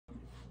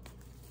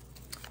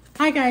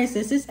Hi guys,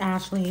 this is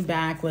Ashley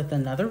back with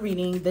another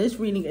reading. This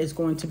reading is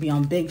going to be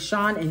on Big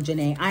Sean and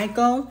Jhene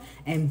Aiko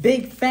and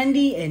Big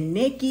Fendi and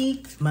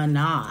Nicki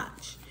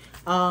Minaj.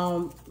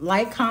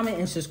 Like, comment,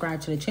 and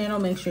subscribe to the channel.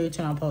 Make sure you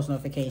turn on post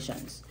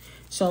notifications.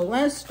 So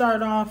let's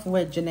start off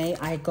with Jhene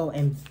Aiko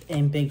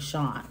and Big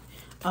Sean.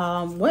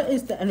 What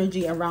is the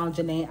energy around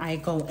Jhene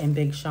Aiko and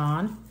Big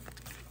Sean?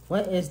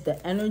 What is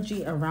the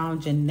energy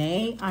around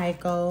Jhene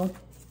Aiko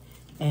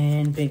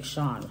and Big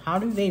Sean? How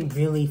do they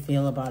really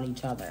feel about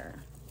each other?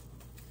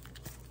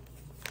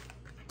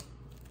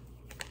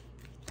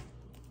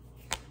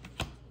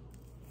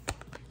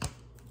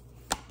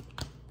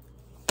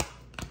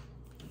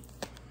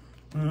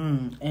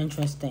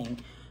 Interesting.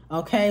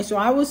 Okay, so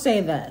I will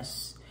say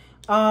this.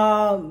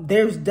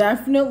 There's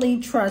definitely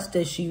trust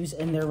issues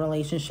in their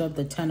relationship.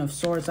 The Ten of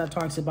Swords, that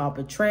talks about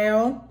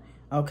betrayal.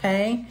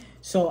 Okay,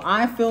 so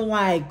I feel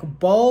like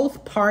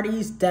both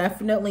parties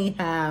definitely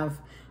have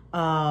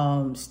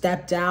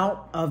stepped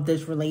out of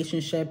this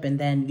relationship and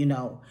then, you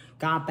know,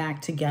 got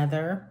back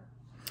together.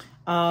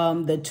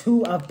 The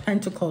Two of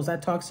Pentacles,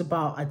 that talks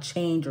about a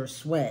change or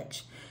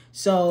switch.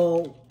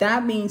 So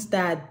that means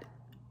that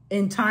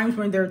in times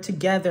when they're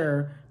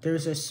together,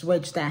 there's a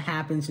switch that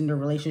happens in the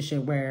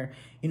relationship where,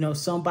 you know,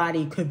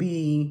 somebody could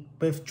be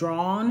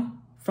withdrawn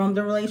from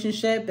the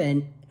relationship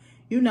and,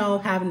 you know,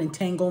 have an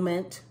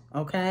entanglement,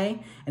 okay?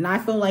 And I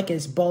feel like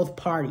it's both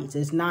parties.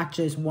 It's not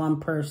just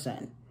one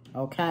person,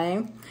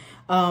 okay?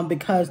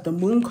 Because the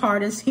Moon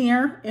card is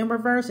here in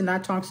reverse, and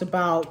that talks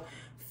about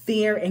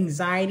fear,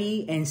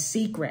 anxiety, and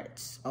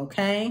secrets,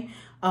 okay?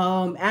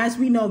 As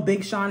we know,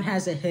 Big Sean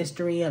has a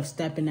history of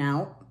stepping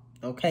out.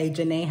 Okay,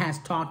 Jhene has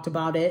talked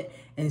about it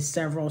in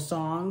several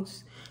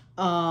songs.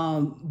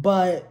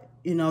 But,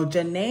 you know,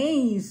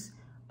 Jhene's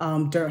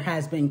dirt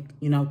has been,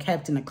 you know,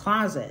 kept in a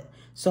closet.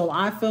 So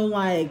I feel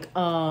like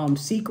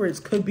secrets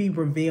could be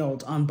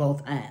revealed on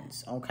both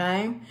ends,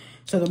 okay?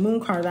 So the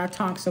Moon card, that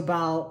talks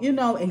about, you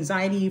know,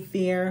 anxiety,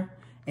 fear,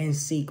 and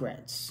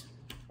secrets,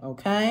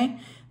 okay?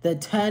 The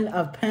Ten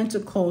of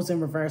Pentacles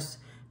in reverse,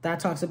 that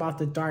talks about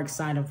the dark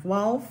side of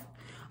wealth.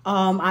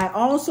 I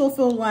also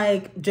feel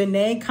like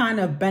Jhene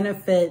kind of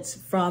benefits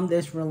from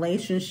this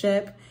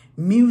relationship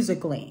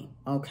musically,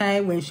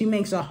 okay? When she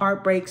makes a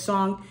heartbreak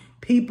song,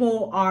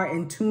 people are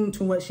in tune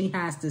to what she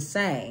has to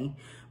say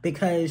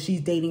because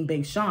she's dating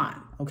Big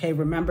Sean, okay?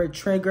 Remember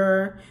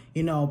Trigger,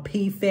 you know,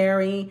 P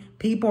Fairy.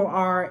 People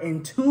are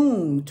in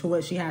tune to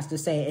what she has to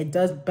say. It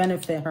does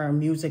benefit her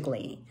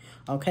musically.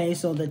 Okay,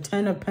 so the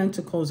Ten of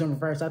Pentacles in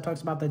reverse, that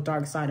talks about the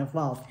dark side of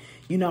wealth.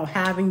 You know,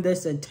 having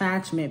this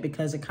attachment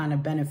because it kind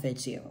of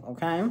benefits you,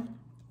 okay?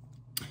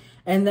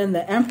 And then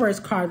the Empress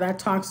card, that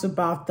talks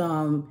about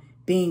them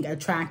being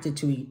attracted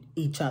to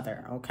each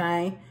other,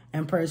 okay?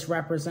 Empress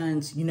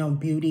represents, you know,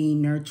 beauty,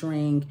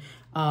 nurturing.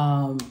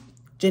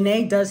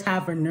 Jhene does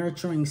have a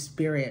nurturing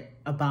spirit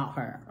about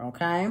her,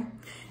 okay?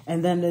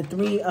 And then the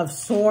Three of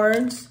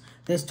Swords,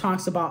 this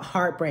talks about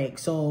heartbreak.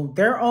 So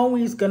they're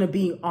always going to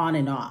be on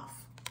and off.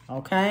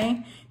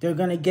 Okay, they're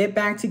going to get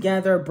back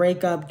together,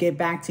 break up, get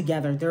back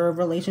together. Their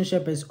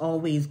relationship is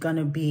always going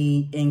to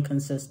be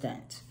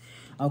inconsistent.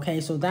 Okay,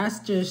 so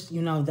that's just,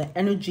 you know, the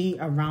energy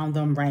around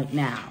them right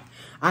now.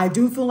 I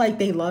do feel like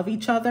they love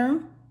each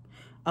other.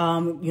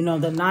 You know,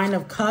 the Nine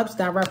of Cups,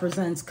 that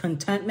represents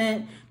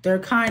contentment. They're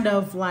kind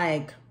of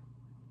like,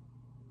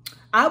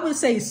 I would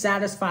say,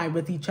 satisfied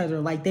with each other.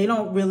 Like they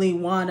don't really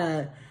want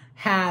to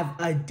have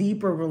a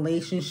deeper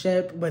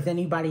relationship with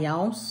anybody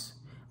else.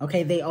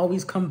 Okay, they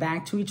always come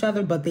back to each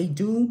other, but they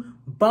do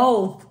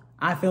both,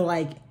 I feel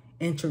like,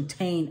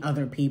 entertain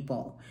other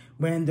people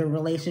when the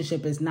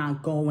relationship is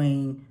not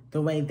going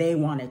the way they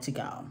want it to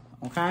go,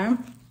 okay?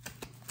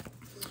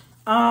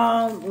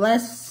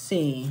 Let's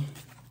see.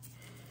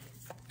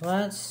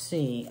 Will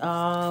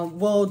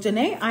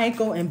Jhene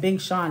Aiko and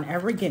Big Sean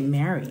ever get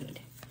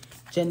married?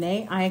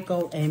 Jhene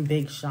Aiko and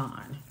Big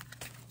Sean.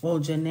 Will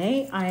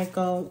Jhene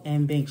Aiko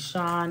and Big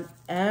Sean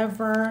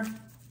ever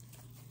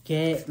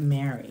get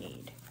married?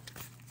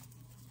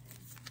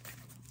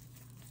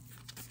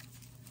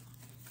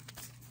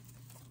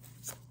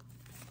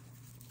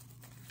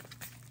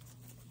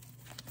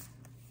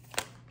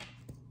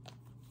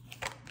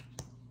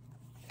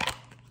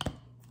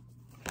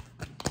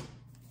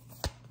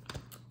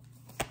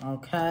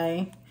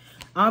 Okay,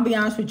 I'll be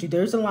honest with you,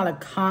 there's a lot of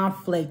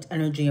conflict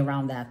energy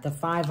around that. The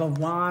Five of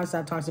Wands,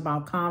 that talks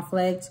about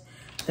conflict.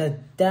 The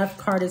Death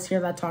card is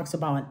here, that talks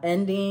about an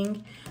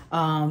ending.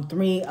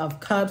 Three of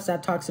Cups,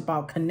 that talks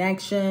about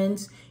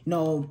connections, you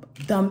know,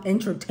 them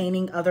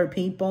entertaining other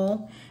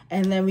people.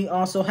 And then we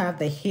also have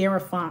the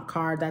Hierophant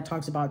card, that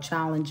talks about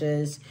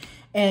challenges.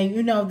 And,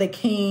 you know, the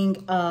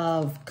King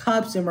of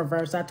Cups in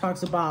reverse, that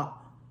talks about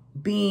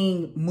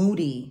being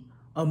moody,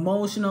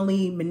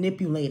 emotionally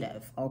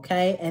manipulative,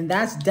 okay? And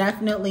that's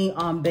definitely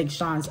on Big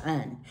Sean's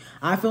end.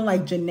 I feel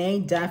like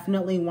Jhene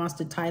definitely wants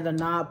to tie the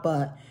knot,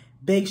 but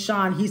Big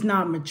Sean, he's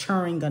not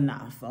maturing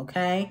enough,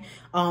 okay?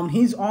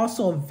 He's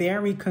also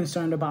very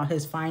concerned about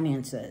his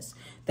finances.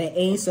 The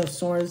Ace of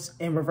Swords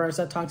in reverse,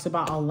 that talks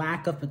about a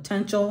lack of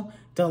potential,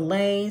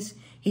 delays.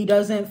 He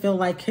doesn't feel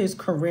like his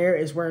career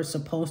is where it's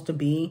supposed to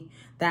be.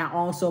 That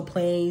also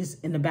plays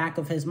in the back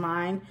of his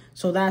mind.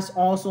 So that's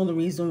also the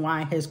reason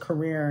why his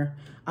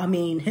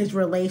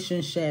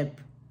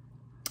relationship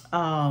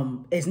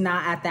is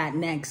not at that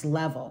next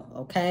level,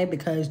 okay?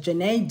 Because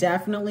Jhene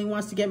definitely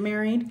wants to get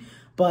married,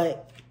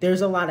 but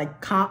there's a lot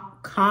of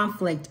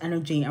conflict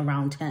energy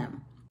around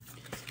him.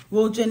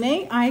 Will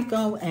Jhene,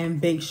 Aiko,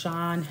 and Big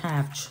Sean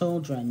have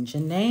children?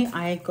 Jhene,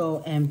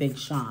 Aiko, and Big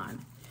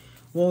Sean.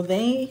 Will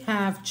they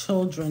have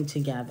children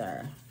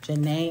together?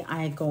 Jhene,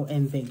 Aiko,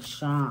 and Big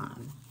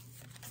Sean.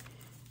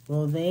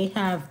 Will they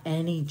have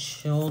any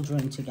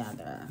children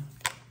together?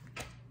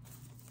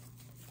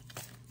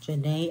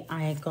 Jhene,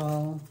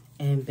 Aiko,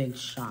 and Big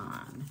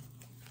Sean.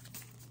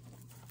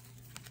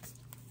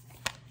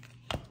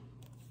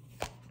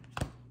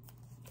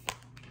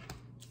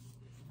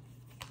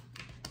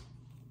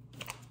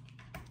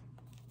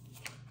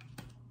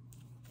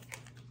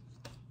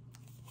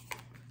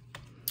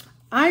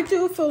 I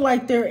do feel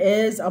like there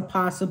is a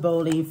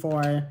possibility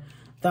for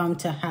them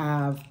to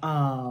have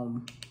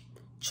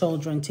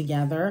children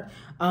together.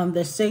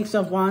 The Six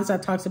of Wands,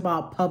 that talks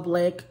about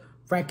public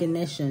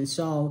recognition.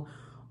 So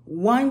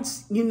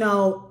once, you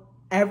know,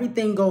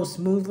 everything goes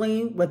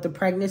smoothly with the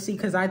pregnancy,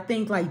 because I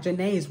think like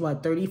Jhene is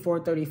what, 34,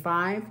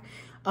 35.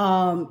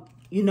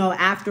 You know,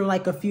 after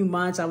like a few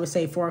months, I would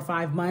say 4 or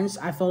 5 months,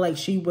 I feel like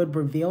she would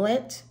reveal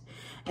it.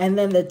 And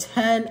then the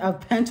 10 of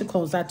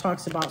Pentacles, that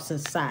talks about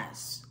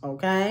success,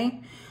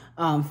 okay?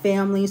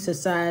 Family,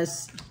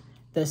 success.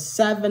 The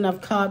 7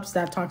 of Cups,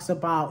 that talks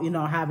about, you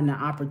know, having an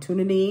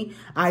opportunity.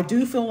 I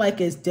do feel like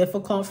it's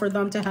difficult for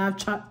them to have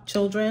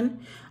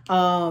children.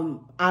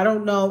 I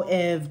don't know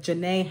if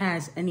Jhene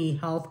has any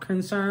health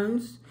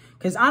concerns,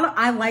 because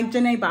I like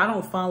Jhene, but I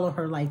don't follow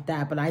her like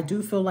that. But I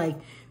do feel like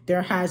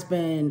there has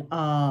been,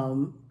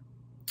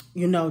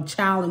 you know,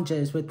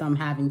 challenges with them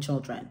having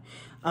children.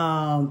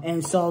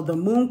 And so the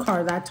Moon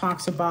card, that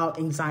talks about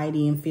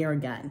anxiety and fear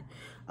again.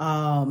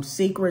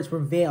 Secrets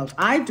revealed.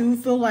 I do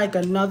feel like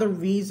another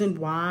reason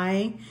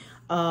why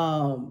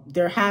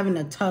they're having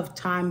a tough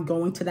time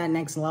going to that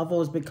next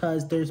level is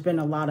because there's been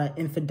a lot of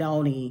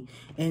infidelity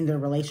in their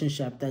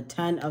relationship. The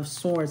 10 of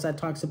Swords, that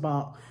talks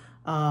about,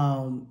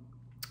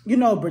 you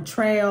know,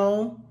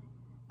 betrayal,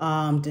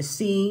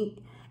 deceit.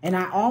 And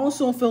I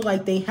also feel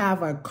like they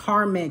have a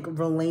karmic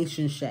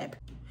relationship,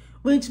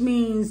 which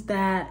means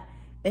that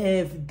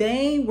if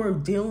they were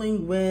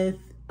dealing with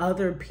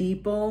other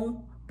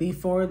people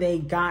before they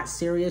got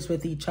serious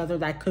with each other,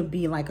 that could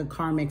be like a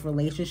karmic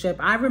relationship.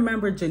 I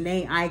remember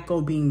Jhene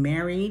Aiko being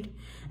married,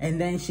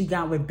 and then she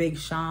got with Big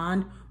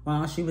Sean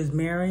while she was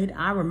married.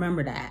 I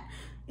remember that.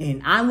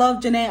 And I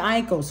love Jhene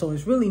Aiko, so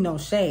it's really no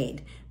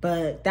shade.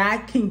 But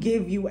that can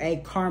give you a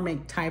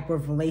karmic type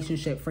of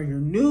relationship for your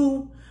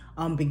new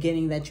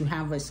beginning that you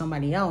have with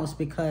somebody else,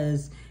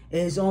 because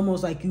it's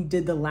almost like you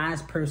did the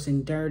last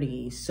person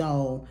dirty.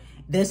 So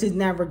this is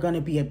never going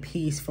to be a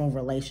peaceful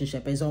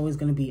relationship. It's always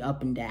going to be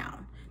up and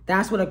down.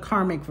 That's what a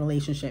karmic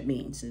relationship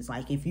means. It's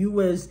like if you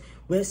was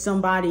with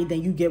somebody,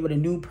 then you get with a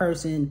new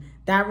person,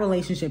 that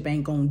relationship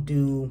ain't going to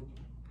do,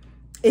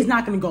 it's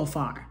not going to go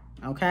far,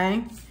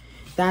 okay?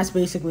 That's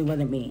basically what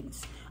it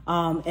means.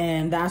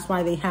 And that's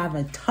why they have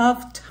a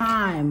tough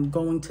time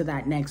going to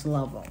that next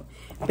level.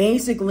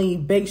 Basically,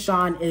 Big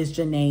Sean is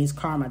Jhene's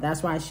karma.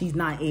 That's why she's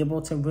not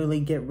able to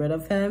really get rid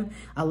of him.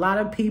 A lot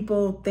of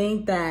people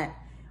think that,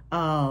 you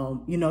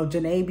know,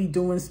 Jhene be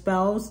doing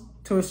spells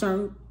to a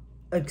certain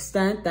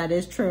extent. That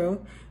is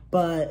true.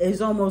 But it's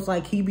almost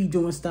like he be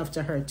doing stuff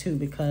to her too,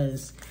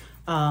 because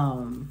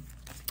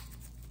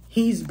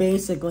he's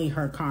basically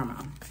her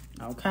karma.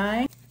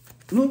 Okay?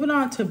 Moving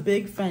on to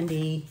Big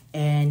Fendi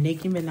and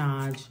Nicki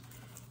Minaj.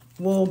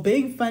 Will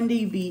Big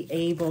Fendi be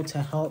able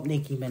to help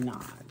Nicki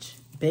Minaj?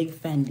 Big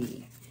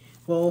Fendi.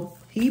 Will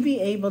he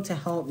be able to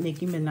help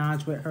Nicki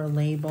Minaj with her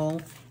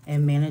label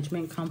and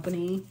management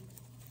company?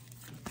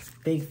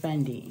 Big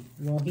Fendi.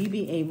 Will he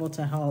be able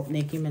to help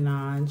Nicki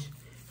Minaj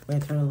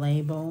with her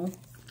label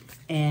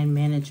and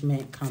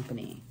management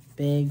company?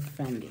 Big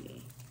Fendi.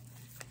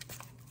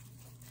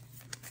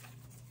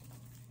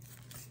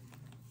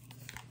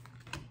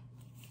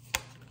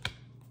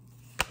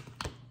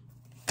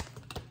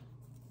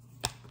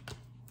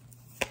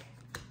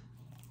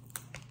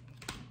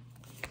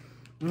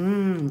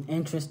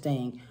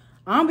 Interesting.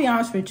 I'll be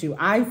honest with you.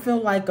 I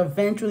feel like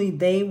eventually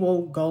they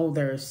will go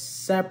their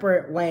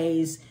separate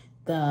ways.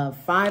 The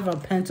 5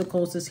 of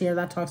Pentacles is here.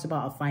 That talks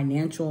about a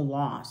financial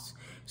loss.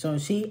 So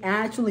she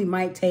actually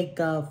might take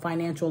a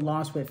financial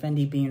loss with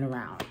Fendi being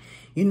around.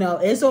 You know,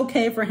 it's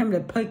okay for him to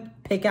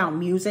pick out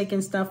music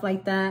and stuff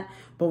like that.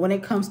 But when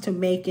it comes to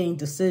making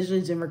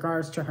decisions in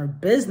regards to her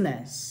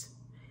business,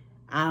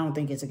 I don't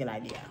think it's a good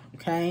idea,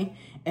 okay?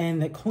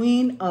 And the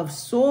Queen of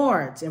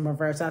Swords in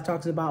reverse, that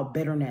talks about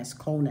bitterness,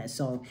 coldness.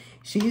 So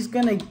she's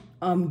going to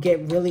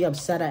get really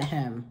upset at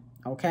him,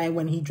 okay,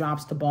 when he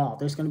drops the ball.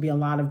 There's going to be a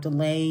lot of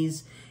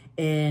delays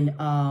in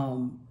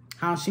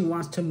how she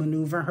wants to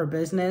maneuver her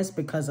business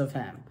because of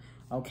him,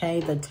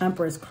 okay? The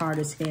Temperance card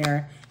is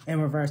here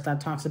in reverse.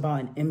 That talks about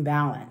an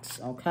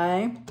imbalance,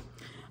 okay?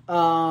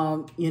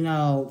 You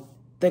know,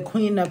 the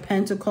Queen of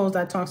Pentacles,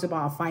 that talks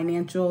about a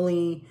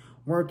financially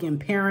working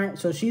parent.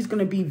 So she's going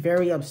to be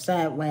very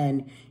upset when,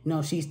 you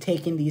know, she's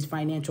taking these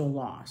financial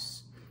loss.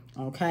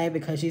 Okay,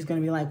 because she's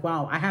going to be like,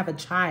 wow, I have a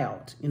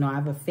child. You know, I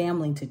have a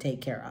family to take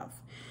care of.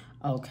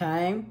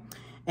 Okay.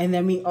 And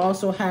then we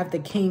also have the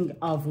King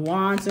of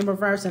Wands in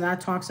reverse. And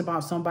that talks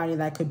about somebody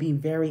that could be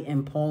very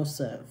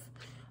impulsive.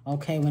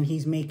 Okay, when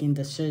he's making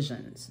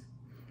decisions.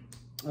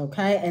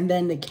 Okay. And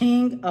then the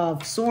King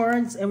of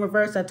Swords in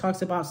reverse. That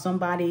talks about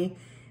somebody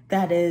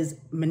that is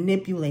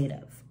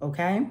manipulative.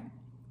 Okay.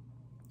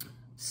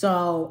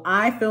 So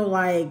I feel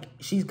like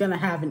she's going to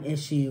have an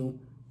issue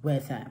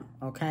with him.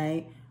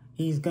 Okay.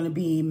 He's going to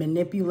be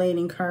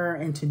manipulating her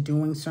into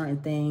doing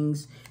certain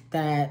things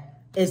that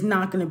is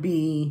not going to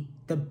be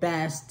the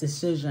best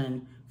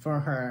decision for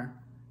her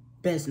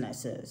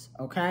businesses,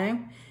 okay?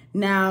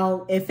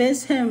 Now, if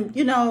it's him,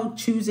 you know,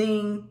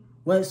 choosing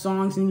what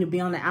songs need to be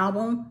on the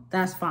album,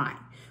 that's fine.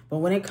 But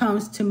when it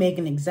comes to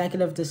making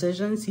executive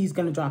decisions, he's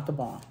going to drop the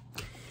ball.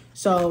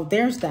 So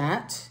there's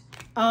that.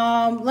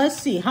 Let's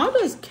see. How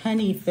does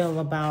Kenny feel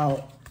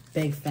about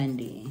Big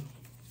Fendi?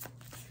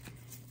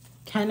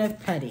 Kenneth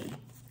Petty.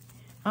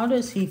 How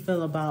does he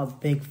feel about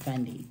Big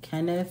Fendi?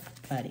 Kenneth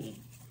Petty.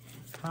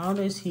 How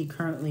does he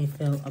currently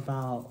feel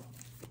about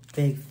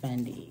Big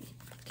Fendi?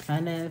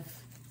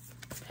 Kenneth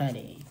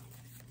Petty.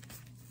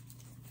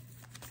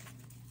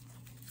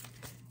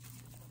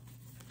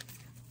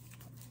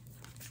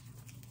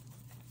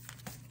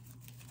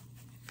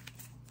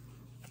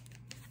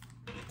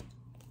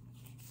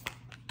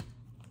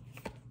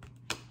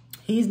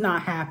 He's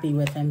not happy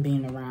with him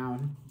being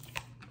around.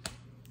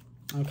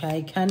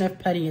 Okay, Kenneth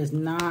Petty is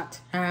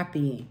not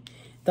happy.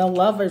 The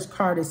Lover's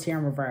card is here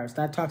in reverse.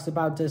 That talks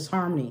about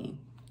disharmony.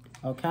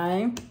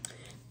 Okay.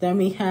 Then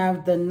we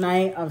have the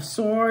Knight of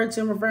Swords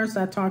in reverse.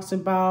 That talks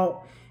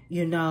about,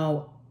 you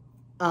know,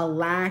 a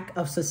lack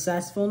of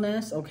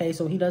successfulness. Okay,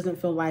 so he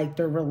doesn't feel like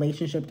their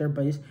relationship,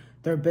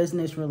 their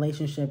business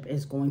relationship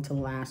is going to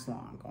last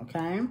long.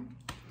 Okay.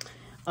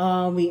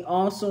 We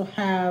also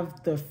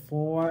have the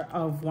Four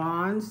of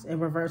Wands in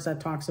reverse. That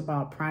talks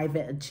about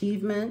private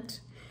achievement.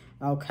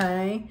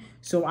 Okay,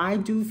 so I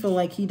do feel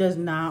like he does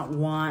not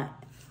want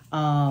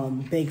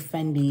Big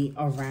Fendi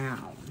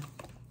around.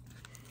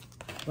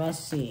 Let's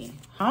see.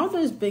 How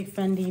does Big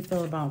Fendi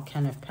feel about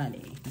Kenneth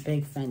Petty?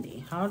 Big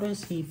Fendi. How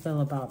does he feel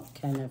about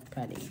Kenneth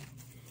Petty?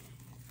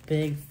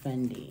 Big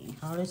Fendi.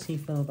 How does he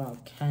feel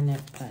about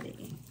Kenneth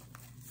Petty?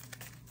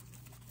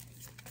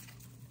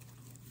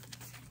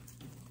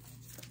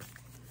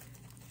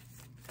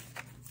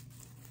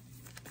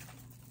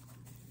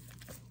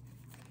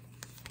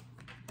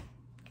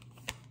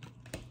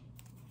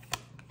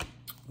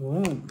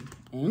 Ooh,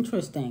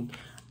 interesting.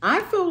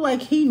 I feel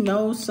like he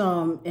knows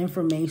some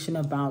information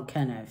about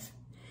Kenneth.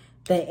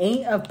 The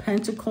Eight of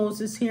Pentacles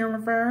is here in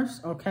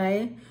reverse,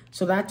 okay?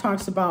 So that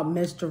talks about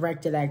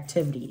misdirected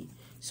activity.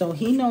 So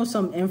he knows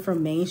some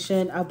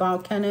information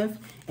about Kenneth,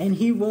 and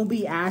he will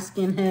be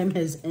asking him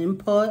his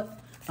input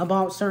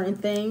about certain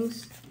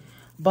things.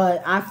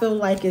 But I feel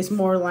like it's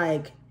more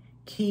like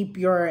keep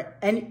your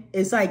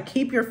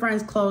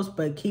friends close,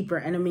 but keep your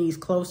enemies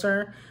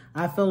closer.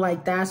 I feel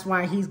like that's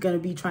why he's going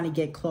to be trying to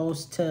get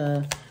close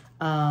to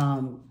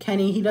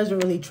Kenny. He doesn't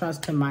really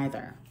trust him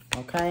either,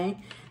 okay?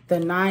 The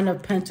Nine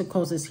of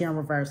Pentacles is here in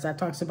reverse. That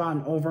talks about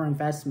an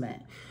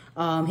overinvestment.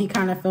 He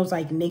kind of feels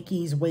like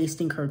Nicki's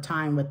wasting her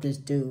time with this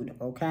dude,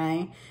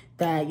 okay?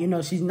 That, you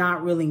know, she's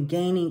not really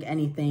gaining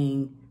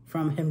anything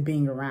from him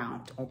being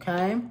around,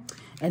 okay?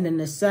 And then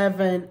the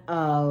Seven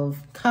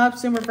of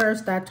Cups in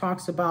reverse, that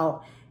talks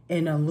about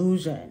an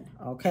illusion,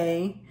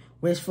 okay?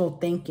 Wishful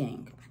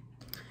thinking.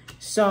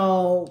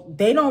 So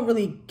they don't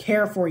really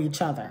care for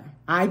each other.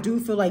 I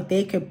do feel like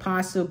they could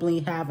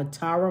possibly have a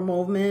tower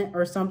moment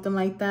or something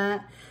like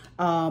that.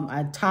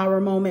 A tower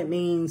moment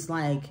means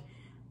like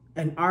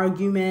an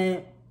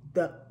argument,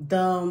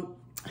 them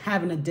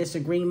having a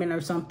disagreement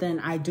or something.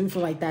 I do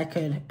feel like that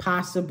could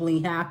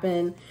possibly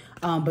happen.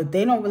 But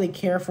they don't really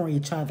care for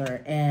each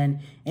other.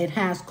 And it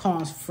has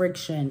caused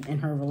friction in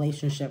her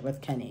relationship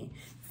with Kenny.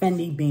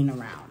 Fendi being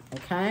around,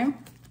 okay?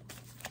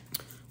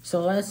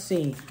 So let's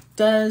see.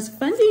 Does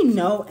Fendi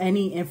know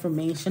any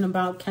information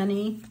about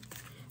Kenny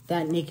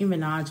that Nicki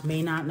Minaj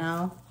may not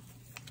know?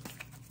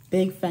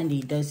 Big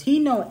Fendi, does he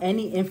know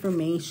any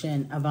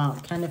information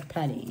about Kenneth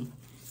Petty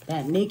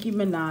that Nicki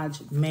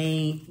Minaj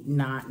may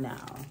not know?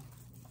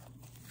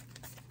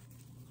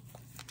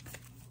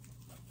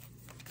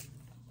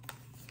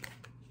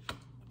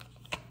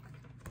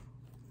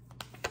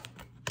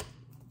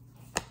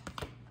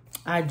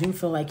 I do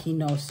feel like he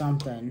knows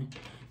something.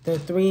 The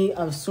Three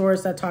of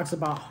Swords, that talks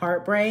about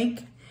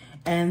heartbreak.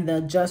 And the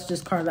Justice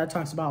card, that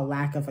talks about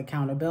lack of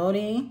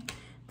accountability.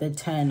 The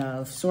Ten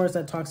of Swords,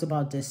 that talks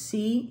about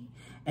deceit.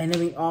 And then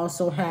we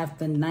also have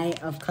the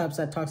Knight of Cups,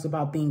 that talks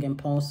about being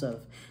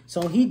impulsive.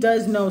 So he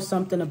does know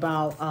something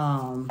about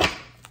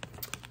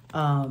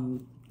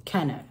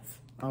Kenneth,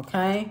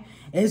 okay?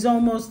 It's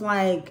almost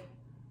like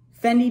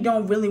Fendi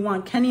don't really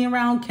want Kenny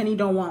around. Kenny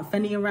don't want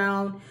Fendi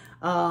around.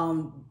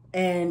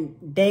 and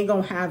they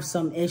gonna have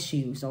some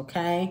issues,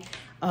 okay?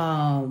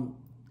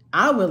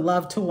 I would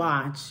love to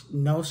watch.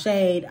 No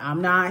shade.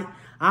 I'm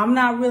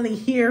not really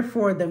here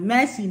for the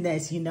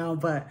messiness, you know,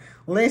 but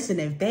listen,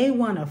 if they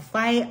want to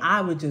fight,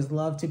 I would just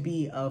love to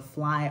be a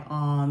fly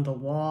on the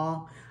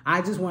wall.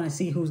 I just want to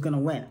see who's going to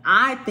win.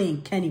 I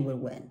think Kenny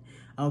would win,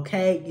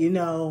 okay? You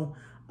know,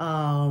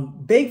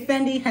 Big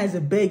Fendi has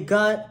a big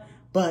gut,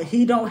 but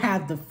he don't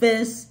have the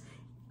fist.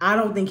 I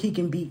don't think he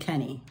can beat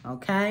Kenny,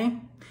 okay?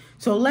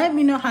 So let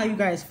me know how you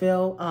guys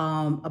feel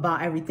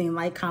about everything.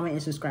 Like, comment,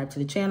 and subscribe to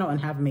the channel, and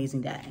have an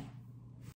amazing day.